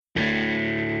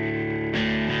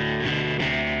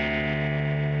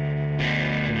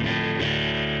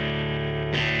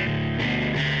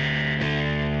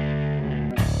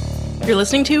You're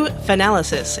listening to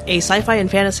Finalysis, a sci-fi and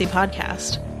fantasy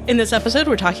podcast. In this episode,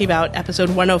 we're talking about episode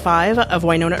 105 of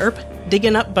Wynonna Earp,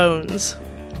 Diggin' Up Bones.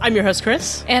 I'm your host,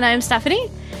 Chris. And I'm Stephanie.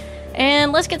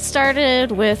 And let's get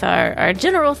started with our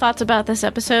general thoughts about this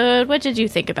episode. What did you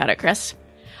think about it, Chris?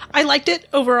 I liked it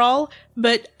overall,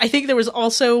 but I think there was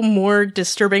also more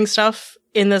disturbing stuff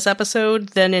in this episode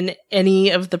than in any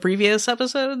of the previous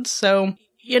episodes. So,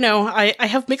 I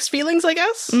have mixed feelings, I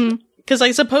guess. Because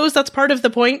I suppose that's part of the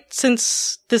point,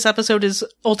 since this episode is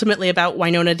ultimately about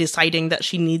Wynonna deciding that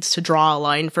she needs to draw a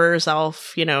line for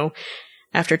herself,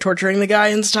 after torturing the guy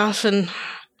and stuff. And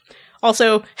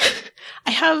also,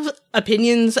 I have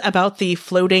opinions about the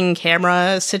floating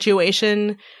camera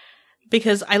situation,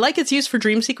 because I like its use for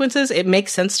dream sequences. It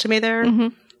makes sense to me there. Mm-hmm.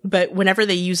 But whenever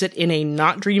they use it in a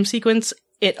not dream sequence,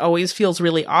 it always feels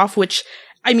really off, which,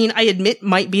 I admit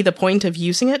might be the point of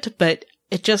using it, but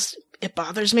it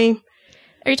bothers me.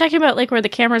 Are you talking about like where the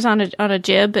camera's on a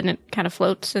jib and it kind of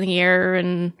floats in the air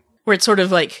and where it's sort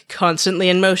of like constantly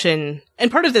in motion? And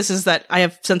part of this is that I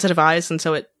have sensitive eyes, and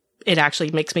so it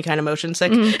actually makes me kind of motion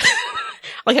sick. Mm-hmm.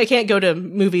 Like I can't go to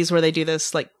movies where they do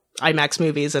this, like IMAX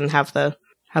movies, and have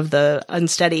the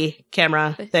unsteady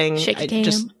camera thing. Shaky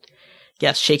cam.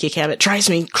 Yes, shaky cam. It drives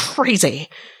me crazy.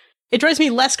 It drives me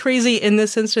less crazy in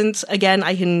this instance. Again,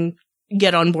 I can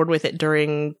get on board with it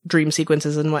during dream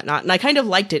sequences and whatnot. And I kind of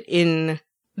liked it in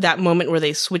that moment where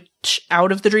they switch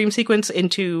out of the dream sequence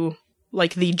into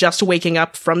like the just waking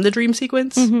up from the dream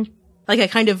sequence. Mm-hmm. Like I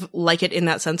kind of like it in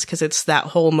that sense, because it's that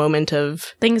whole moment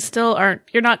of things still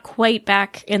you're not quite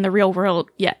back in the real world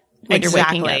yet when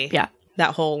exactly. You're waking up. Yeah.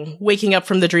 That whole waking up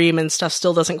from the dream and stuff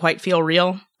still doesn't quite feel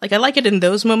real. Like I like it in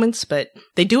those moments, but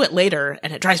they do it later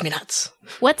and it drives me nuts.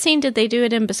 What scene did they do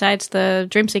it in besides the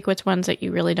dream sequence ones that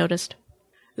you really noticed?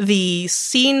 The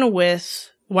scene with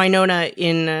Wynonna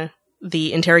in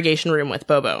the interrogation room with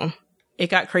Bobo.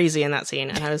 It got crazy in that scene,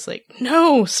 and I was like,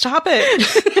 no, stop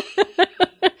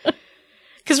it.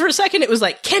 Because for a second it was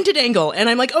like, canted angle, and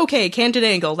I'm like, okay, canted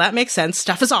angle, that makes sense,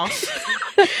 stuff is off.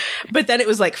 But then it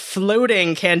was like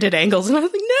floating canted angles, and I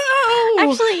was like,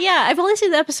 no! Actually, yeah, I've only seen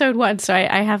the episode once, so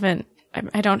I haven't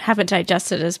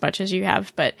digested as much as you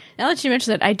have, but now that you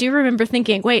mention it, I do remember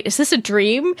thinking, wait, is this a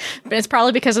dream? But it's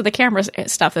probably because of the camera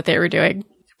stuff that they were doing.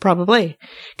 Probably.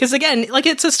 Because again, like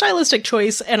it's a stylistic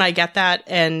choice, and I get that,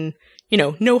 and,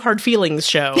 no hard feelings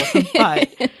show, but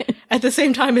at the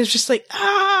same time, it's just like,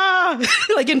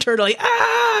 like internally,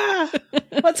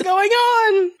 what's going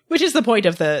on? Which is the point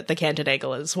of the canted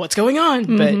angle, is what's going on,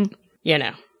 mm-hmm.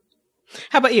 But,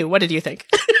 How about you? What did you think?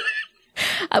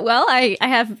 Well, I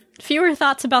have fewer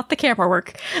thoughts about the camera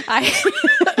work.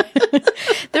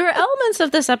 There were elements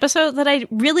of this episode that I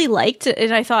really liked,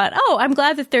 and I thought, oh, I'm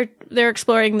glad that they're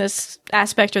exploring this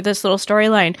aspect or this little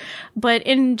storyline. But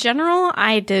in general,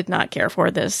 I did not care for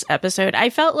this episode. I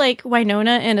felt like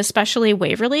Wynonna and especially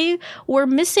Waverly were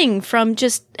missing from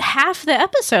just half the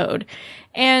episode.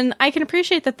 And I can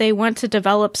appreciate that they want to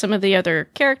develop some of the other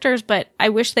characters, but I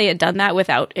wish they had done that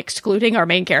without excluding our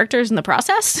main characters in the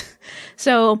process.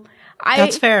 So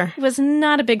That's fair. Was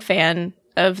not a big fan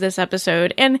of this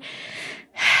episode. And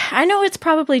I know it's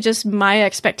probably just my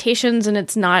expectations, and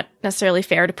it's not necessarily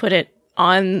fair to put it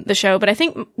on the show, but I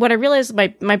think what I realized my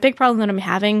big problem that I'm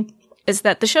having is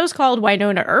that the show's called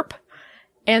Wynonna Earp.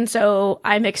 And so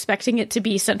I'm expecting it to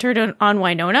be centered on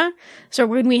Wynonna. So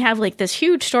when we have like this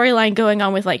huge storyline going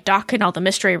on with like Doc and all the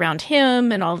mystery around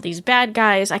him and all of these bad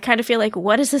guys, I kind of feel like,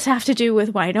 what does this have to do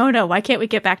with Wynonna? Why can't we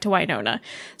get back to Wynonna?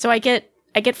 So I get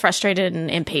frustrated and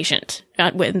impatient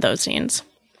with those scenes.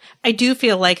 I do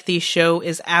feel like the show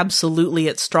is absolutely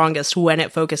its strongest when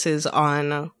it focuses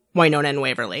on Wynonna and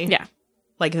Waverly. Yeah.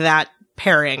 Like that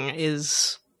pairing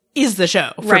is the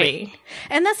show for me.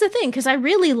 And that's the thing, because I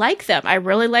really like them. I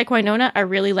really like Wynonna. I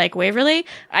really like Waverly.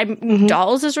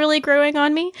 Dolls is really growing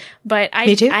on me, but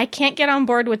me too. I can't get on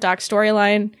board with Doc's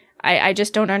storyline. I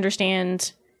just don't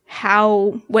understand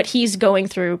how what he's going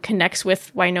through connects with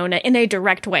Wynonna in a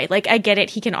direct way. Like, I get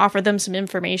it, he can offer them some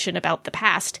information about the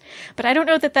past, but I don't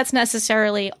know that that's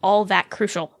necessarily all that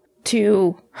crucial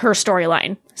to her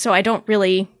storyline. So I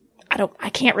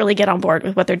can't really get on board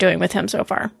with what they're doing with him so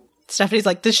far. Stephanie's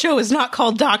like, this show is not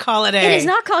called Doc Holliday. It is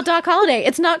not called Doc Holliday.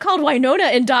 It's not called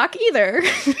Wynonna and Doc either.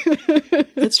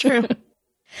 That's true. And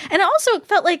it also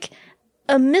felt like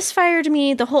a misfire to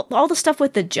me, all the stuff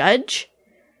with the judge.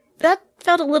 That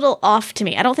felt a little off to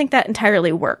me. I don't think that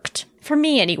entirely worked. For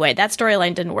me, anyway. That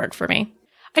storyline didn't work for me.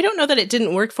 I don't know that it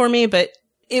didn't work for me, but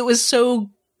it was so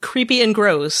creepy and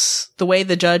gross, the way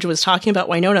the judge was talking about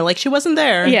Wynonna. Like, she wasn't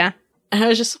there. Yeah. And I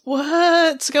was just,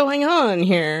 what's going on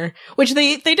here? Which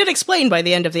they did explain by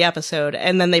the end of the episode,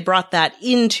 and then they brought that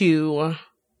into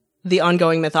the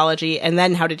ongoing mythology, and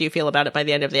then how did you feel about it by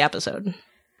the end of the episode?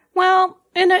 Well,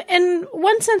 in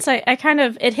one sense, I kind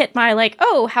of, it hit my, like,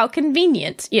 oh, how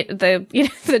convenient.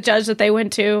 The judge that they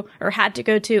went to, or had to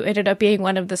go to, ended up being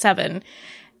one of the 7.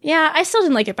 Yeah, I still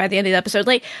didn't like it by the end of the episode.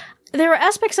 Like, there were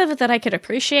aspects of it that I could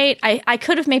appreciate. I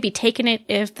could have maybe taken it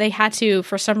if they had to,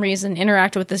 for some reason,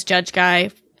 interact with this judge guy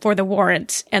for the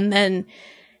warrant, and then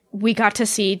we got to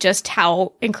see just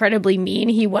how incredibly mean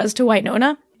he was to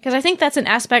Wynonna. Because I think that's an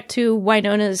aspect to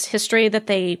Wynonna's history that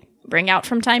they bring out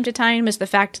from time to time, is the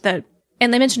fact that,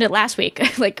 and they mentioned it last week,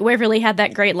 like Waverly had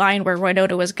that great line where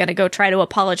Wynonna was going to go try to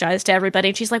apologize to everybody,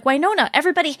 and she's like, Wynonna,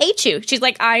 everybody hates you. She's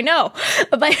like, I know.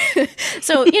 But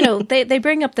so, they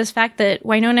bring up this fact that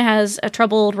Wynonna has a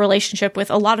troubled relationship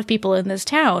with a lot of people in this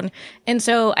town. And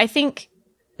so I think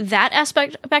that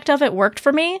aspect of it worked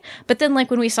for me. But then,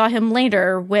 like, when we saw him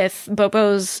later with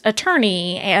Bobo's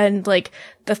attorney and, like,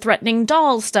 the threatening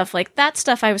dolls stuff, like, that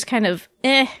stuff I was kind of,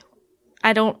 it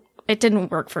didn't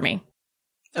work for me.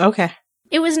 Okay.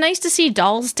 It was nice to see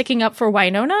dolls sticking up for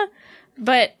Wynonna,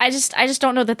 but I just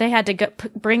don't know that they had to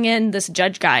bring in this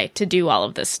judge guy to do all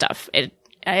of this stuff.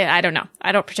 I don't know.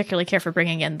 I don't particularly care for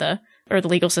bringing in the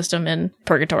legal system in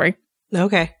Purgatory.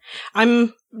 Okay.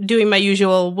 I'm doing my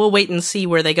usual, we'll wait and see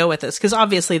where they go with this, because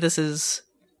obviously this is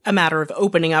a matter of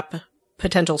opening up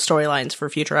potential storylines for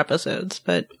future episodes.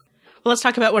 But let's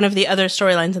talk about one of the other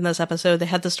storylines in this episode. They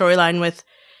had the storyline with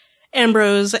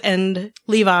Ambrose and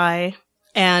Levi,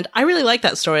 and I really like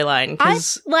that storyline. I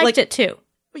liked it too.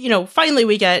 Finally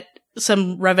we get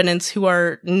some revenants who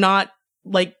are not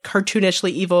like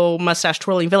cartoonishly evil mustache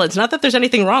twirling villains. Not that there's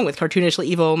anything wrong with cartoonishly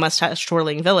evil mustache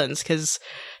twirling villains, because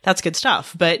that's good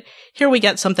stuff. But here we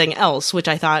get something else, which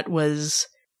I thought was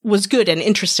good and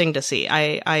interesting to see.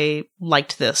 I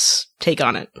liked this take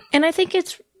on it. And I think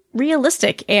it's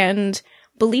realistic and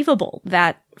believable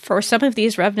that for some of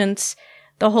these revenants,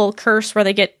 the whole curse where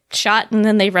they get shot and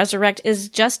then they resurrect is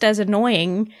just as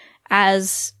annoying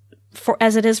as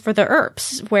it is for the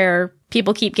Earps, where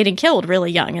people keep getting killed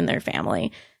really young in their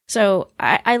family. So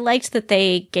I liked that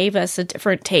they gave us a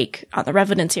different take on the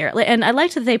revenants here. And I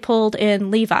liked that they pulled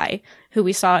in Levi, who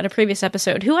we saw in a previous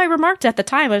episode, who I remarked at the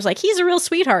time. I was like, he's a real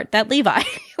sweetheart, that Levi.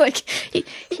 Like,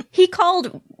 he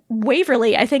called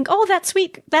Waverly, I think, oh, that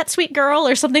sweet girl,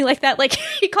 or something like that. Like,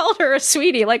 he called her a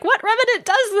sweetie. Like, what revenant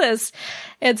does this?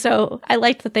 And so I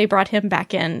liked that they brought him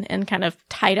back in and kind of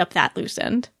tied up that loose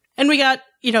end. And we got,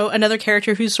 another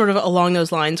character who's sort of along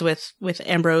those lines with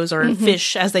Ambrose, or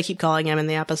Fish, as they keep calling him in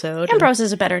the episode. Ambrose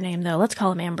is a better name, though. Let's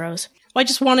call him Ambrose. Well, I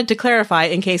just wanted to clarify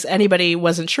in case anybody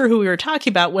wasn't sure who we were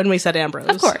talking about when we said Ambrose.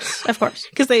 Of course.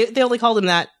 Because they only called him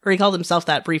that, or he called himself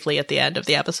that briefly at the end of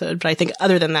the episode. But I think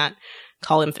other than that,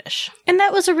 call him Fish. And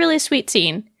that was a really sweet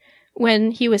scene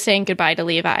when he was saying goodbye to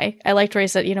Levi. I liked where he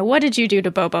said, what did you do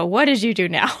to Bobo? What did you do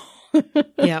now?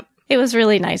 Yeah. It was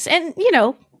really nice. And,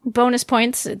 bonus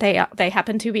points, they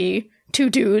happen to be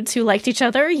two dudes who liked each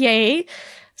other. Yay.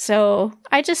 So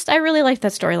I really liked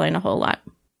that storyline a whole lot.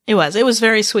 It was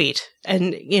very sweet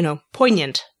and,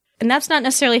 poignant. And that's not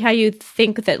necessarily how you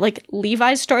think that, like,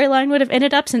 Levi's storyline would have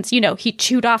ended up, since, he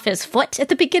chewed off his foot at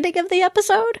the beginning of the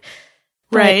episode.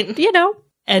 Right. But,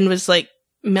 and was, like,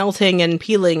 melting and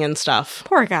peeling and stuff.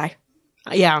 Poor guy.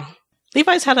 Yeah.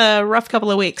 Levi's had a rough couple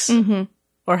of weeks. Mm-hmm.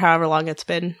 Or however long it's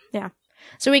been. Yeah.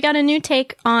 So we got a new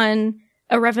take on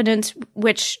a revenant,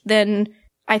 which then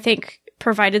I think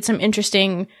provided some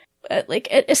interesting,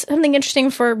 something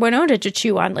interesting for Wynonna to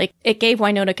chew on. Like, it gave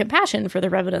Wynonna compassion for the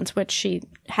revenants, which she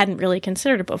hadn't really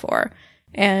considered before.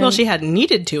 And well, she hadn't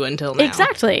needed to until now.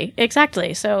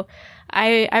 Exactly. So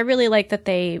I really like that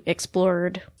they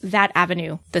explored that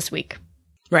avenue this week.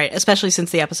 Right, especially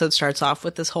since the episode starts off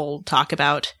with this whole talk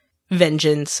about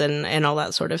vengeance and all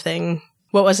that sort of thing.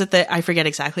 What was it that, I forget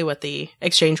exactly what the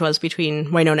exchange was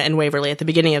between Wynonna and Waverly at the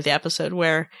beginning of the episode,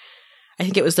 where I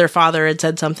think it was their father had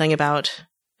said something about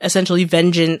essentially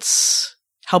vengeance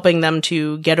helping them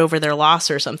to get over their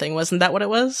loss or something. Wasn't that what it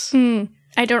was?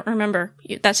 I don't remember.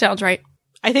 That sounds right.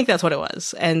 I think that's what it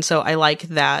was. And so I like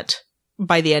that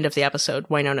by the end of the episode,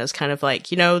 Wynonna's kind of like,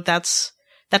 that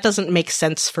doesn't make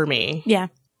sense for me. Yeah.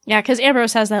 Yeah, because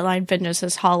Ambrose has that line, vengeance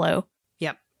is hollow.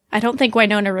 Yep. I don't think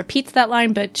Wynonna repeats that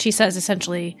line, but she says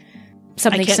essentially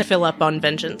something... I can't fill up on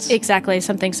vengeance. Exactly,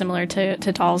 something similar to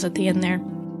dolls at the end there.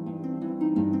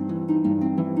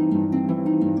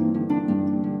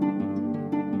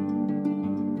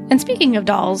 And speaking of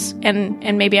dolls,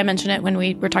 and maybe I mentioned it when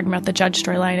we were talking about the judge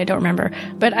storyline, I don't remember,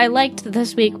 but I liked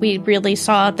this week we really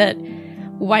saw that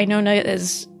Wynonna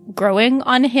is growing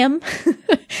on him,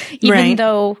 even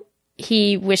though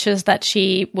he wishes that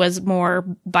she was more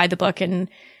by the book and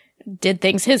did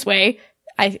things his way.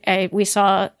 We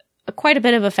saw quite a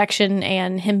bit of affection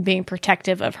and him being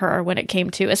protective of her when it came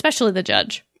to, especially the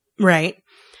judge. Right.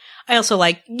 I also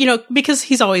like, because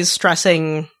he's always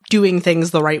stressing doing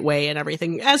things the right way and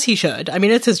everything, as he should. I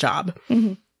mean, it's his job.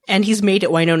 Mm-hmm. And he's made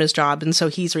it Wynonna's job, and so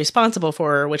he's responsible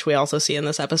for her, which we also see in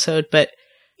this episode. But,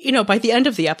 by the end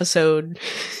of the episode,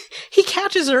 he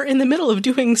catches her in the middle of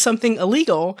doing something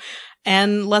illegal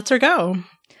and lets her go.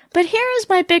 But here is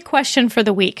my big question for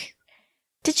the week.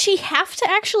 Did she have to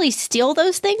actually steal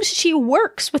those things? She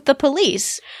works with the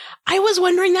police. I was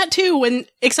wondering that too,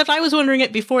 except I was wondering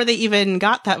it before they even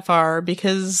got that far,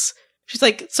 because she's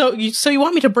like, so you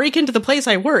want me to break into the place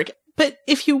I work? But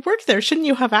if you work there, shouldn't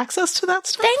you have access to that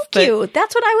stuff? Thank you.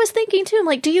 That's what I was thinking too. I'm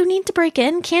like, do you need to break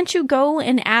in? Can't you go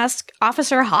and ask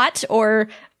Officer Hott or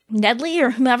Nedley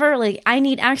or whomever? Like, I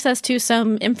need access to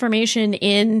some information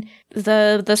in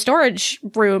the storage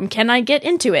room. Can I get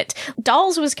into it?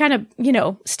 Dolls was kind of,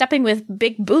 stepping with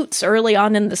big boots early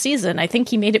on in the season. I think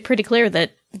he made it pretty clear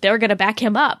that they're going to back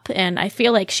him up. And I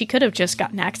feel like she could have just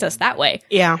gotten access that way.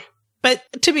 Yeah. But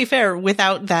to be fair,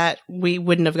 without that, we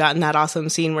wouldn't have gotten that awesome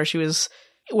scene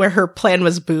where her plan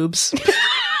was boobs.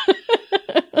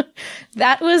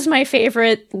 That was my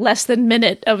favorite less than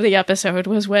minute of the episode,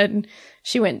 was when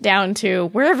she went down to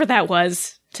wherever that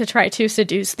was to try to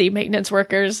seduce the maintenance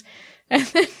workers. But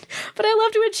I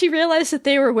loved when she realized that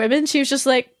they were women. She was just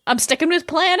like, I'm sticking with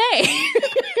plan A.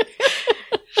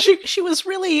 She was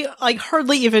really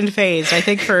hardly even phased. I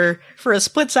think for a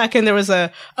split second there was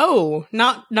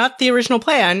not the original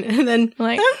plan, and then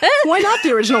why not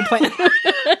the original plan?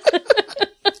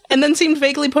 And then seemed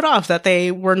vaguely put off that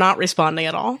they were not responding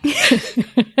at all.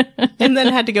 And then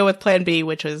had to go with plan B,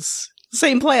 which was the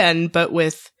same plan but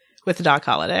with Doc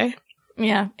Holliday.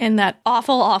 Yeah, in that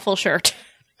awful shirt.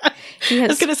 I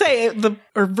was going to say,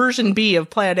 version B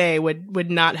of plan A would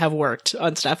not have worked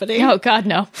on Stephanie. Oh, God,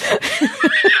 no.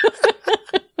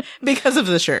 Because of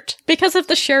the shirt. Because of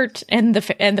the shirt and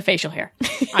the facial hair.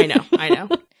 I know.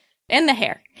 And the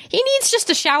hair. He needs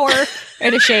just a shower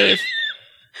and a shave.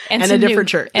 And a different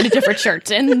shirt. And a different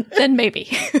shirt. And then maybe.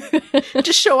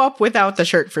 Just show up without the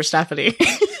shirt for Stephanie.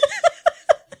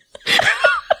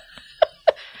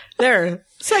 There.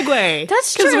 Segue.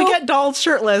 That's true. Because we get Dolls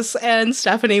shirtless, and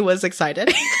Stephanie was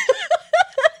excited.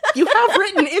 You have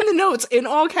written in the notes in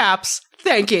all caps,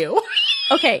 thank you.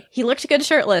 Okay, he looked good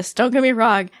shirtless, don't get me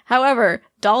wrong. However,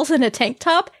 Dolls in a tank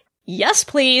top? Yes,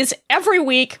 please. Every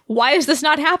week. Why is this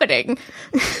not happening?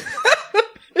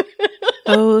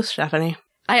 Oh, Stephanie.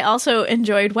 I also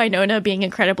enjoyed Wynonna being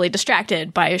incredibly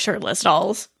distracted by shirtless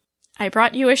Dolls. I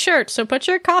brought you a shirt, so put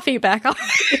your coffee back on.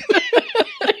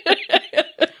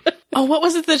 Oh, what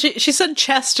was it that she said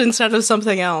chest instead of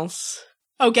something else?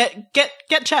 Oh, get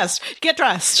chest. Get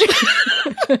dressed.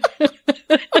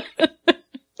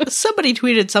 Somebody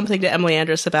tweeted something to Emily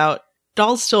Andress about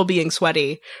Dolls still being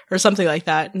sweaty or something like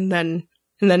that. And then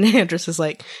Andress is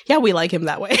like, yeah, we like him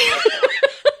that way.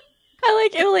 I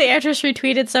like Emily Andress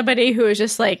retweeted somebody who was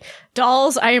just like,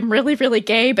 Dolls, I am really, really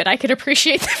gay, but I can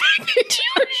appreciate the fact that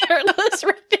you are shirtless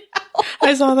right now.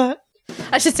 I saw that.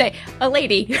 I should say, a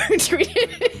lady who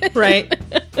tweeted it. Right.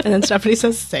 And then Stephanie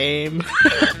says, same.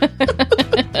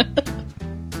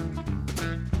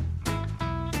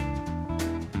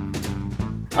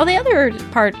 Oh, the other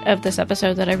part of this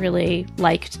episode that I really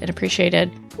liked and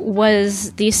appreciated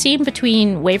was the scene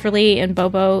between Waverly and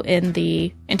Bobo in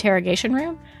the interrogation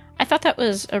room. I thought that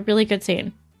was a really good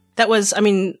scene. That was,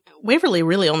 Waverly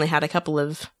really only had a couple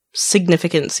of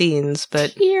significant scenes,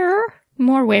 but... Here.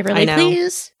 More Waverly,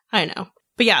 please. I know.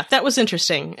 But yeah, that was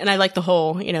interesting. And I like the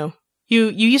whole, you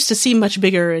used to seem much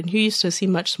bigger and you used to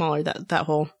seem much smaller, that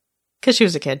whole, because she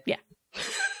was a kid. Yeah.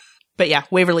 But yeah,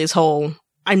 Waverly's whole,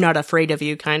 I'm not afraid of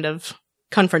you kind of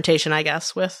confrontation, I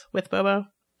guess, with Bobo.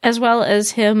 As well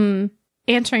as him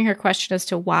answering her question as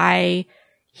to why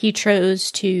he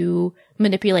chose to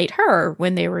manipulate her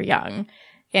when they were young.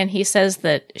 And he says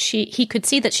that he could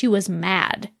see that she was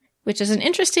mad, which is an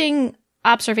interesting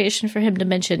observation for him to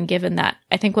mention, given that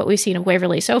I think what we've seen of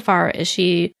Waverly so far is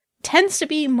she tends to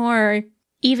be more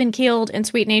even-keeled and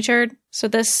sweet-natured. So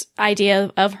this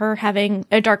idea of her having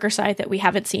a darker side that we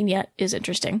haven't seen yet is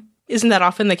interesting. Isn't that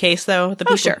often the case, though? The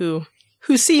people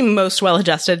who seem most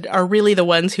well-adjusted are really the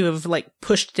ones who have,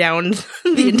 pushed down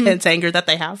the intense anger that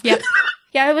they have. Yeah.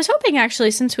 Yeah, I was hoping,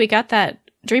 actually, since we got that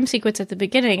dream sequence at the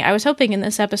beginning, I was hoping in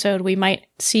this episode we might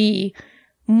see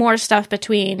more stuff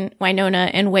between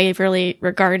Wynonna and Waverly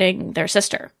regarding their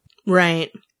sister.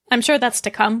 Right. I'm sure that's to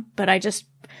come, but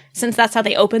since that's how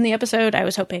they open the episode, I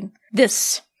was hoping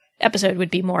this episode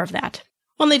would be more of that.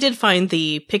 Well, they did find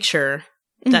the picture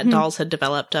that Dolls had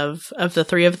developed of the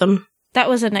three of them. That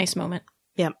was a nice moment.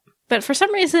 Yep. But for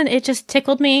some reason, it just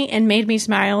tickled me and made me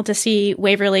smile to see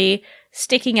Waverly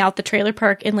staking out the trailer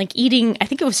park and eating, I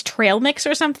think it was trail mix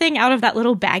or something, out of that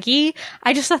little baggie.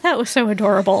 I just thought that was so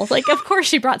adorable. Of course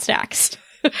she brought snacks.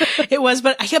 It was,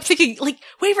 but I kept thinking,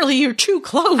 Waverly, you're too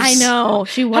close. I know,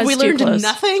 she was Have we too learned close.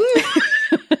 nothing?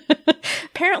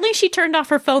 Apparently she turned off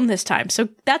her phone this time, so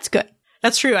that's good.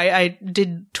 That's true. I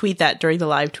did tweet that during the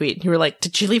live tweet. You were like,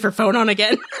 did she leave her phone on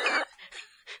again?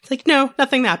 It's no,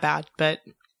 nothing that bad, but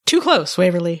too close,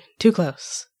 Waverly. Too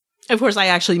close. Of course, I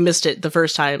actually missed it the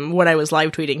first time when I was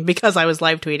live tweeting because I was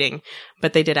live tweeting,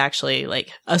 but they did actually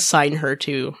assign her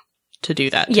to do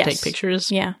that, to take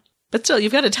pictures. Yeah. But still,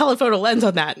 you've got a telephoto lens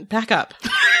on that. Back up.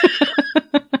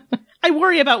 I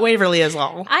worry about Waverly as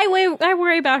well. I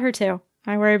worry about her too.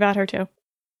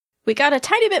 We got a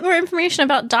tiny bit more information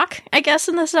about Doc, I guess,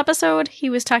 in this episode. He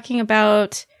was talking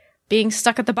about being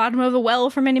stuck at the bottom of a well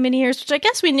for many, many years, which I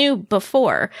guess we knew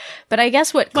before. But I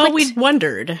guess what clicked... Well, we'd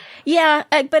wondered. Yeah,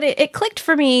 but it clicked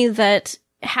for me that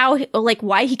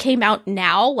why he came out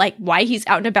now, why he's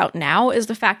out and about now, is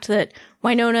the fact that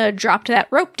Wynonna dropped that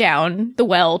rope down the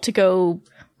well to go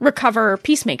recover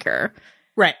Peacemaker.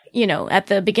 Right. At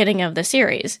the beginning of the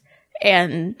series.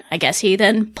 And I guess he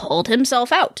then pulled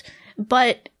himself out.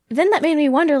 But then that made me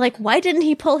wonder, why didn't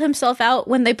he pull himself out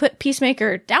when they put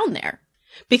Peacemaker down there?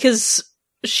 Because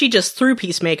she just threw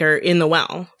Peacemaker in the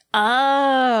well.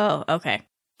 Oh, okay.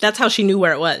 That's how she knew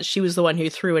where it was. She was the one who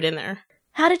threw it in there.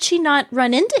 How did she not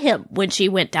run into him when she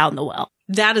went down the well?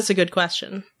 That is a good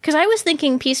question. Because I was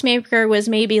thinking Peacemaker was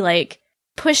maybe,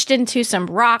 pushed into some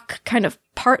rock kind of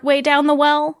partway down the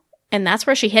well, and that's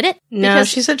where she hit it? No,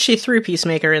 she said she threw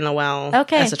Peacemaker in the well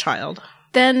as a child.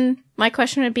 Then my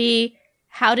question would be,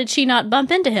 how did she not bump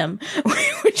into him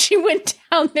when she went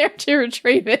down there to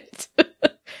retrieve it?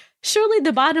 Surely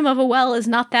the bottom of a well is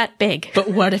not that big. But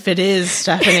what if it is,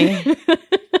 Stephanie?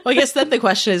 Well, I guess then the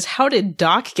question is, how did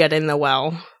Doc get in the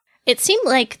well? It seemed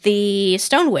like the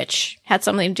Stone Witch had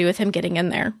something to do with him getting in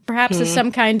there. Perhaps as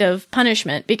some kind of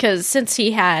punishment, because since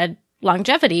he had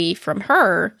longevity from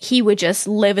her, he would just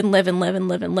live and live and live and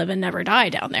live and live and never die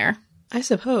down there. I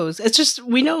suppose. It's just,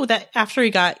 we know that after he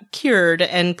got cured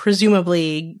and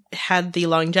presumably had the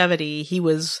longevity, he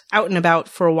was out and about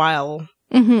for a while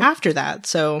after that.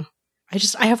 So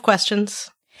I have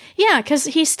questions. Yeah, because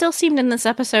he still seemed in this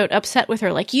episode upset with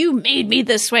her. You made me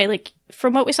this way.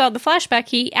 From what we saw in the flashback,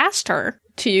 he asked her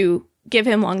to give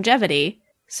him longevity.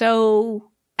 So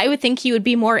I would think he would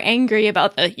be more angry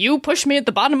about you pushed me at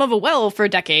the bottom of a well for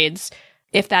decades,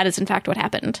 if that is in fact what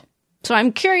happened. So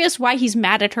I'm curious why he's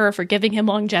mad at her for giving him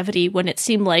longevity when it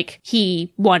seemed like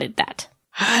he wanted that.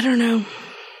 I don't know.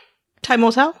 Time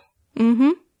will tell.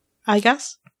 I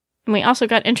guess. And we also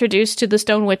got introduced to the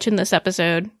Stone Witch in this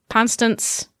episode.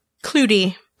 Constance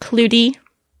Clutie.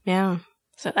 Yeah.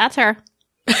 So that's her.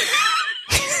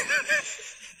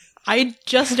 I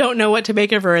just don't know what to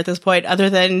make of her at this point, other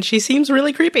than she seems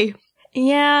really creepy.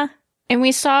 Yeah. And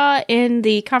we saw in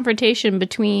the confrontation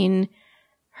between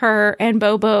her and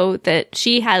Bobo that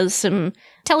she has some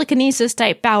telekinesis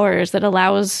type powers that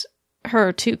allows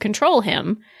her to control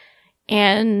him.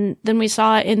 And then we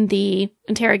saw in the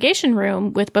interrogation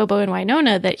room with Bobo and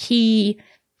Wynonna that he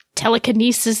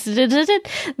telekinesis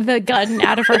the gun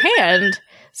out of her hand.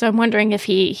 So I'm wondering if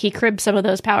he cribbed some of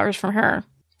those powers from her.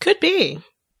 Could be.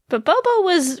 But Bobo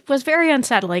was very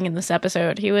unsettling in this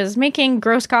episode. He was making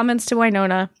gross comments to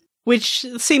Wynonna. Which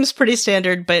seems pretty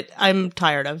standard, but I'm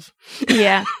tired of.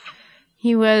 Yeah.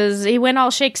 He went all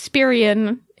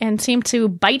Shakespearean and seemed to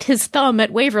bite his thumb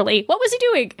at Waverly. What was he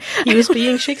doing? He was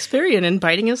being Shakespearean and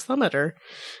biting his thumb at her.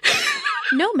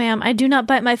 No, ma'am, I do not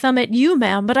bite my thumb at you,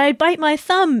 ma'am, but I bite my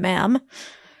thumb, ma'am.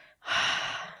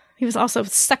 He was also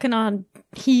sucking on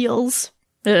heels.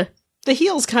 Ugh. The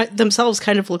heels themselves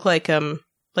kind of look like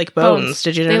bones.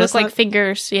 Did you notice They look that? like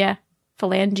fingers, yeah.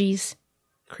 Phalanges.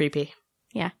 Creepy.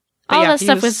 Yeah. But all yeah, that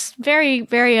stuff was very,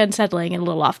 very unsettling and a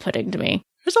little off-putting to me.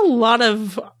 There's a lot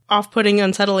of off-putting,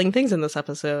 unsettling things in this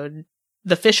episode.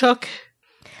 The fishhook.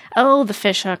 Oh, the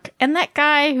fishhook. And that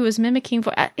guy who was mimicking...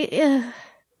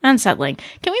 unsettling.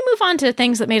 Can we move on to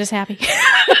things that made us happy?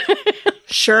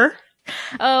 Sure.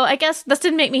 Oh, I guess this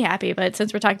didn't make me happy, but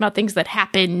since we're talking about things that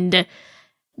happened,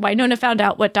 Wynonna found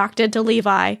out what Doc did to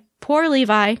Levi. Poor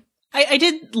Levi. I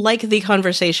did like the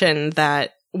conversation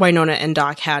that Wynonna and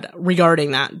Doc had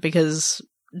regarding that, because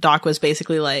Doc was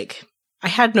basically like, I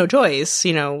had no choice,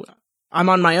 I'm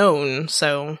on my own,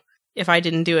 so if I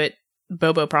didn't do it,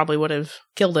 Bobo probably would have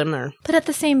killed him. But at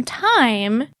the same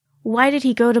time, why did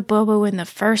he go to Bobo in the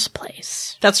first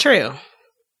place? That's true.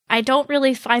 I don't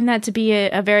really find that to be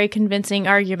a very convincing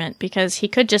argument, because he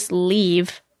could just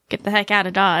leave, get the heck out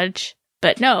of Dodge.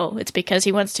 But no, it's because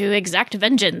he wants to exact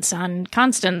vengeance on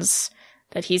Constance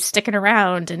that he's sticking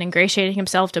around and ingratiating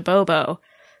himself to Bobo.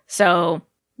 So,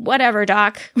 whatever,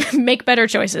 Doc. Make better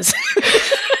choices.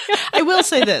 I will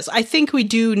say this. I think we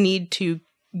do need to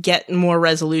get more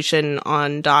resolution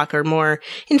on Doc, or more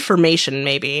information,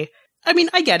 maybe. I mean,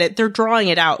 I get it. They're drawing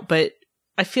it out, but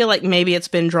I feel like maybe it's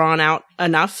been drawn out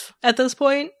enough at this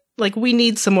point. Like, we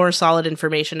need some more solid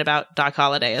information about Doc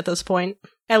Holliday at this point.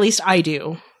 At least I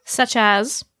do. Such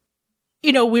as?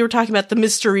 You know, we were talking about the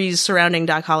mysteries surrounding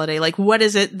Doc Holliday. Like, what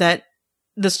is it that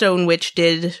the Stone Witch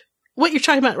did? What you're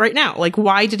talking about right now. Like,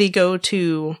 why did he go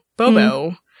to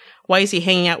Bobo? Why is he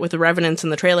hanging out with the Revenants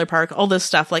in the trailer park? All this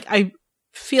stuff. Like, I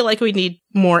feel like we need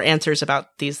more answers about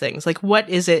these things. Like, what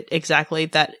is it exactly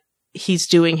that he's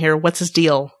doing here? What's his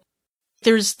deal?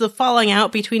 There's the falling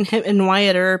out between him and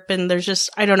Wyatt Earp, and there's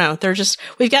just, I don't know,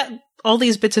 we've got all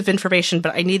these bits of information,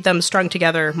 but I need them strung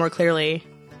together more clearly.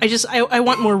 I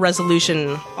want more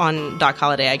resolution on Doc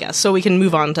Holliday, I guess, so we can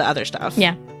move on to other stuff.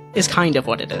 Yeah. Is kind of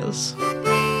what it is.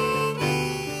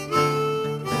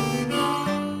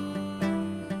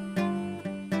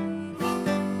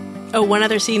 Oh, one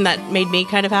other scene that made me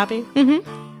kind of happy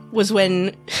was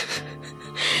when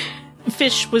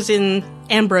Fish was in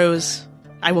Ambrose.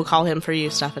 I will call him for you,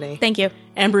 Stephanie. Thank you.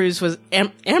 Ambrose was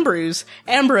in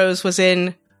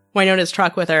Wynonna's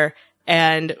truck with her,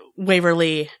 and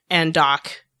Waverly and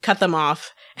Doc cut them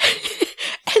off.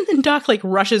 And then Doc, like,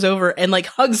 rushes over and, like,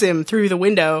 hugs him through the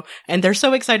window, and they're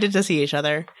so excited to see each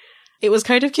other. It was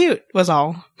kind of cute, was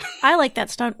all. I like that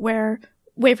stunt where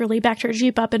Waverly backed her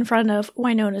Jeep up in front of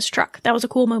Wynonna's truck. That was a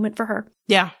cool moment for her.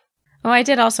 Yeah. Oh, I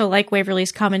did also like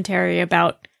Waverly's commentary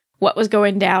about what was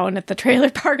going down at the trailer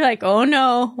park. Like, oh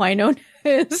no, Wynonna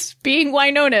is being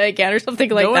Wynonna again, or something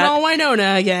like Going that. all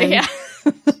Wynonna again. Yeah.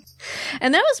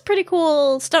 And that was pretty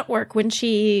cool stunt work when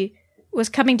she was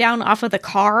coming down off of the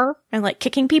car and, like,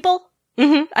 kicking people.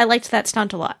 I liked that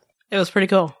stunt a lot. It was pretty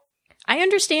cool. I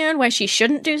understand why she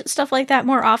shouldn't do stuff like that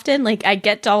more often. Like, I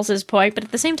get Dolls' point, but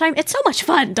at the same time, it's so much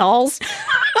fun, Dolls.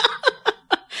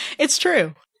 It's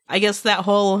true. I guess that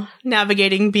whole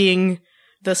navigating being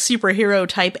the superhero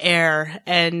type heir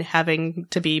and having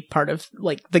to be part of,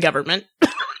 like, the government.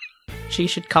 She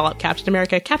should call up Captain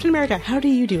America. Captain America, how do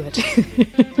you do it?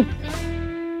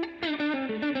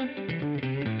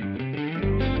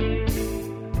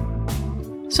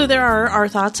 So there are our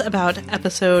thoughts about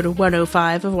episode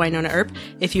 105 of Wynonna Earp.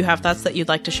 If you have thoughts that you'd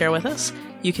like to share with us,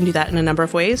 you can do that in a number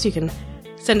of ways. You can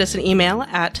send us an email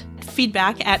at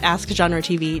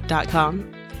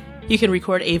feedback@askgenretv.com. You can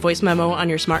record a voice memo on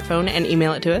your smartphone and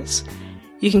email it to us.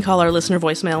 You can call our listener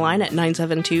voicemail line at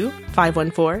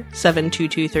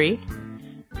 972-514-7223.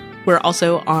 We're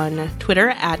also on Twitter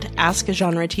at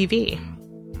AskGenreTV.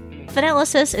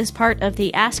 Finalysis is part of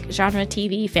the Ask Genre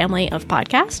TV family of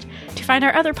podcasts. To find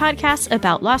our other podcasts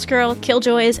about Lost Girl,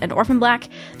 Killjoys, and Orphan Black,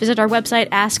 visit our website,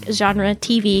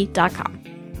 AskGenreTV.com.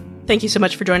 Thank you so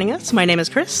much for joining us. My name is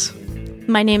Chris.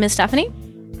 My name is Stephanie.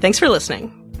 Thanks for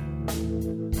listening.